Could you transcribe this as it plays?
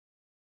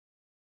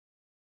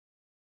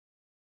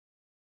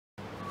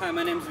Hi,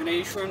 my name is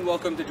Vinay Ishwaran.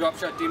 Welcome to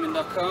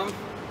DropShotDemon.com,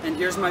 and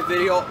here's my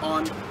video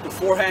on the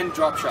forehand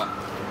drop shot.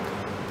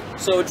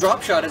 So a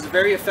drop shot is a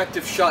very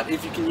effective shot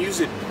if you can use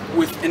it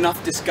with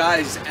enough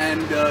disguise,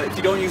 and if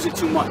you don't use it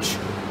too much.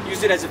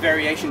 Use it as a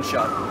variation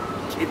shot.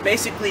 It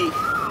basically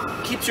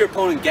keeps your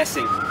opponent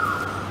guessing,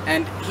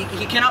 and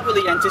he cannot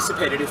really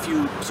anticipate it if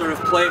you sort of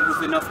play it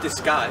with enough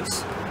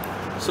disguise.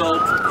 So,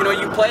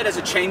 you play it as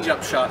a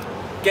change-up shot.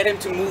 Get him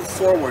to move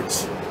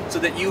forwards so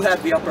that you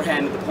have the upper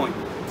hand at the point.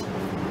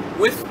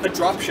 With a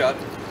drop shot,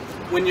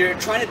 when you're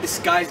trying to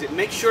disguise it,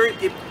 make sure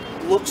it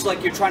looks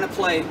like you're trying to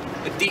play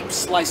a deep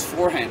slice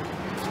forehand,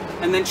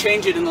 and then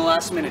change it in the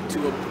last minute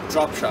to a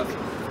drop shot.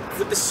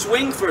 With the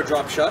swing for a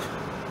drop shot,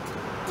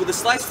 with a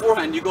slice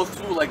forehand, you go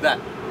through like that.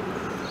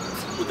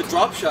 With the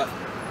drop shot,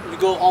 you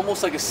go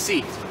almost like a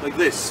C, like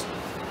this.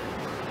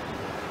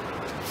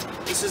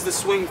 This is the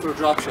swing for a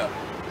drop shot.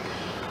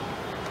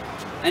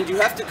 And you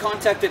have to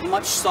contact it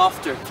much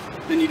softer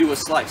than you do a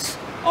slice,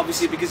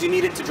 obviously, because you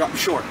need it to drop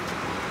short.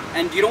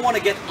 And you don't want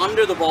to get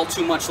under the ball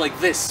too much like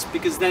this,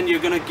 because then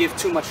you're going to give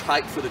too much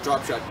height for the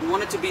drop shot. You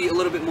want it to be a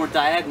little bit more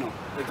diagonal,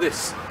 like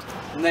this,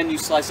 and then you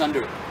slice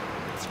under it.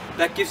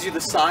 That gives you the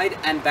side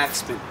and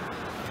backspin.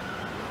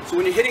 So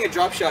when you're hitting a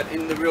drop shot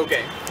in the real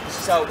game, this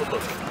is how it would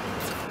look.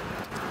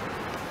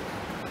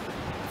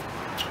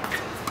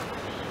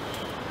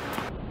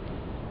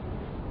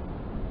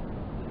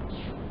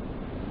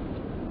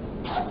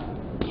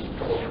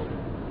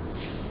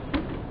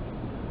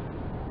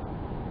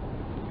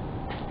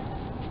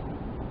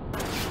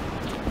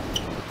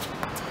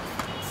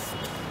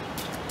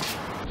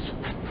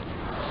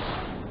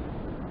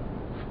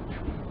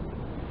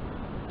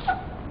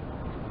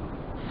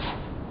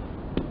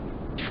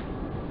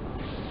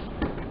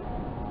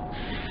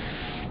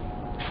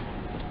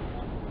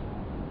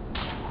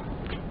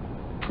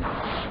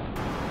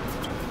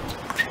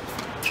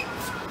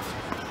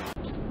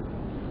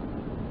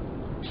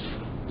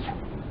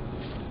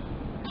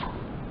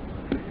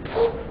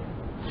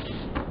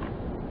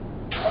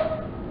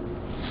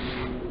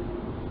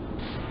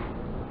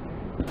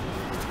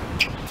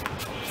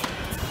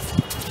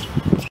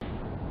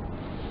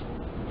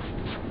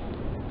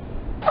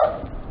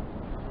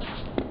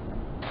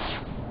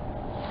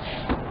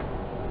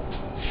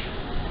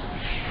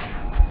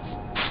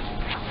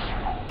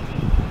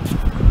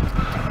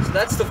 So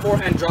that's the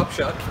forehand drop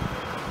shot.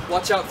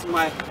 Watch out for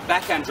my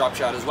backhand drop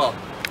shot as well.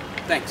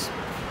 Thanks.